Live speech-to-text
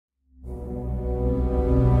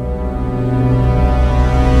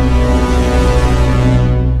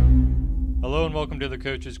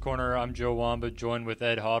Coach's Corner. I'm Joe Wamba, joined with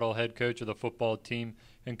Ed Hottle, head coach of the football team.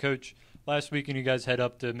 And Coach, last weekend you guys head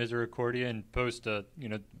up to Misericordia and post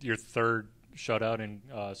your third shutout in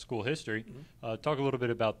school history. Talk a little bit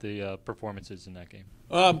about the performances in that game.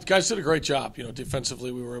 Guys did a great job.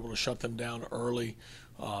 Defensively we were able to shut them down early.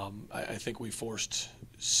 I think we forced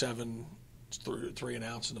 7 3 and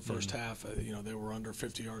outs in the first half. They were under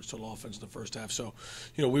 50 yards total offense in the first half. So,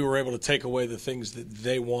 we were able to take away the things that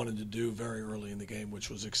they wanted to do very early in the game, which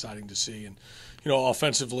was exciting to see. And,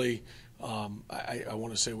 offensively, I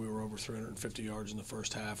want to say we were over 350 yards in the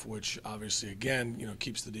first half, which obviously, again,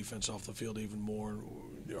 keeps the defense off the field even more.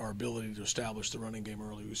 Our ability to establish the running game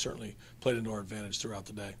early, we certainly played into our advantage throughout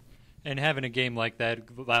the day. And having a game like that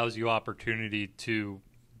allows you opportunity to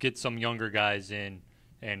get some younger guys in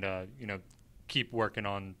and, keep working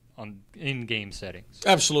on in-game settings.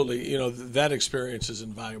 Absolutely. That experience is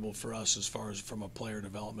invaluable for us as far as from a player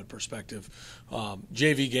development perspective.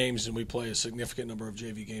 JV games, and we play a significant number of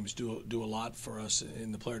JV games, do a lot for us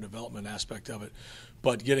in the player development aspect of it.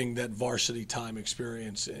 But getting that varsity time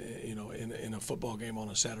experience, in a football game on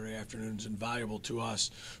a Saturday afternoon is invaluable to us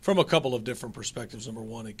from a couple of different perspectives. Number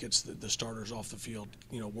one, it gets the starters off the field,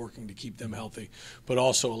 working to keep them healthy, but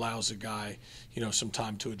also allows a guy, some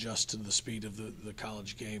time to adjust to the speed of the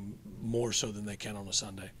college game more so than they can on a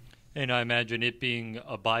Sunday. And I imagine it being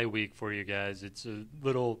a bye week for you guys, it's a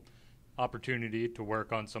little opportunity to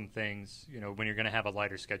work on some things, when you're going to have a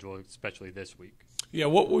lighter schedule, especially this week. Yeah,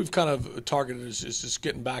 what we've kind of targeted is just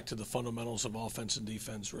getting back to the fundamentals of offense and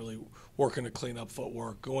defense, really working to clean up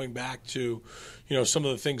footwork, going back to, some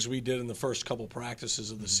of the things we did in the first couple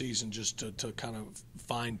practices of the season just to kind of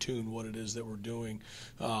fine-tune what it is that we're doing,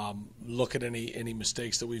 look at any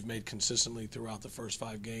mistakes that we've made consistently throughout the first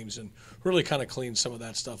 5 games and really kind of clean some of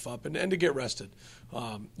that stuff up and to get rested.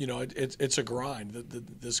 It's a grind.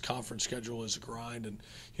 This conference schedule is a grind, and,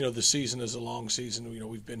 the season is a long season.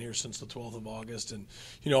 We've been here since the 12th of August, and,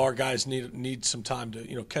 our guys need some time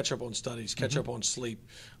to, catch up on studies, catch up on sleep.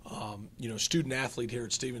 Student athlete here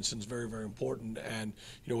at Stevenson is very, very important, and,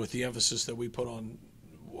 with the emphasis that we put on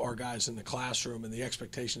our guys in the classroom and the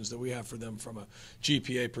expectations that we have for them from a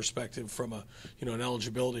GPA perspective, from a an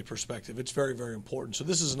eligibility perspective, it's very, very important. So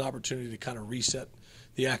this is an opportunity to kind of reset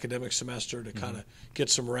the academic semester, to kind of get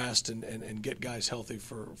some rest and get guys healthy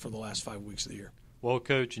for the last 5 weeks of the year. Well,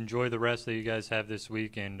 Coach, enjoy the rest that you guys have this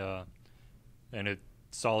week and a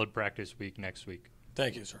solid practice week next week.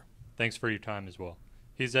 Thank you, sir. Thanks for your time as well.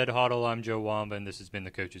 He's Ed Hottle. I'm Joe Wamba, and this has been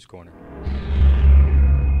the Coach's Corner.